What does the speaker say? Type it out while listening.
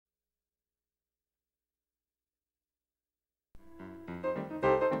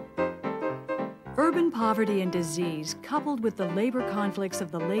Urban poverty and disease, coupled with the labor conflicts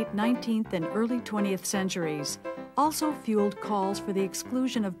of the late 19th and early 20th centuries, also fueled calls for the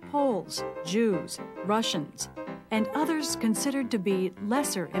exclusion of Poles, Jews, Russians, and others considered to be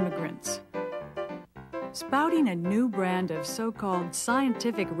lesser immigrants. Spouting a new brand of so-called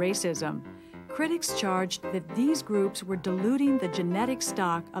scientific racism, critics charged that these groups were diluting the genetic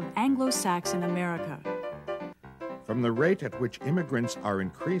stock of Anglo-Saxon America. From the rate at which immigrants are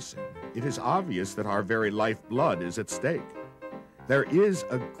increasing, it is obvious that our very lifeblood is at stake. There is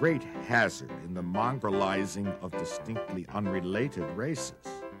a great hazard in the mongrelizing of distinctly unrelated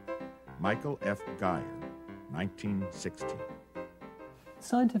races. Michael F. Geyer, 1916.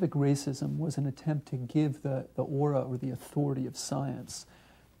 Scientific racism was an attempt to give the aura or the authority of science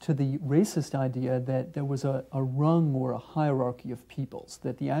to the racist idea that there was a rung or a hierarchy of peoples,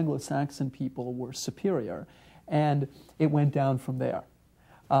 that the Anglo-Saxon people were superior, and it went down from there.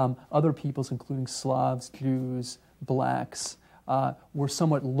 Other peoples, including Slavs, Jews, blacks, were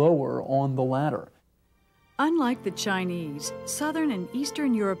somewhat lower on the ladder. Unlike the Chinese, Southern and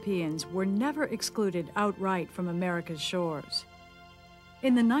Eastern Europeans were never excluded outright from America's shores.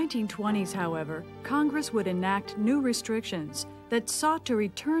 In the 1920s, however, Congress would enact new restrictions that sought to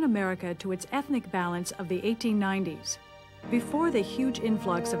return America to its ethnic balance of the 1890s, before the huge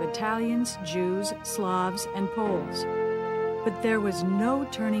influx of Italians, Jews, Slavs, and Poles. But there was no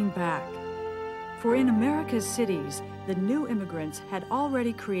turning back. For in America's cities, the new immigrants had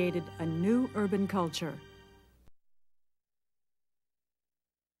already created a new urban culture.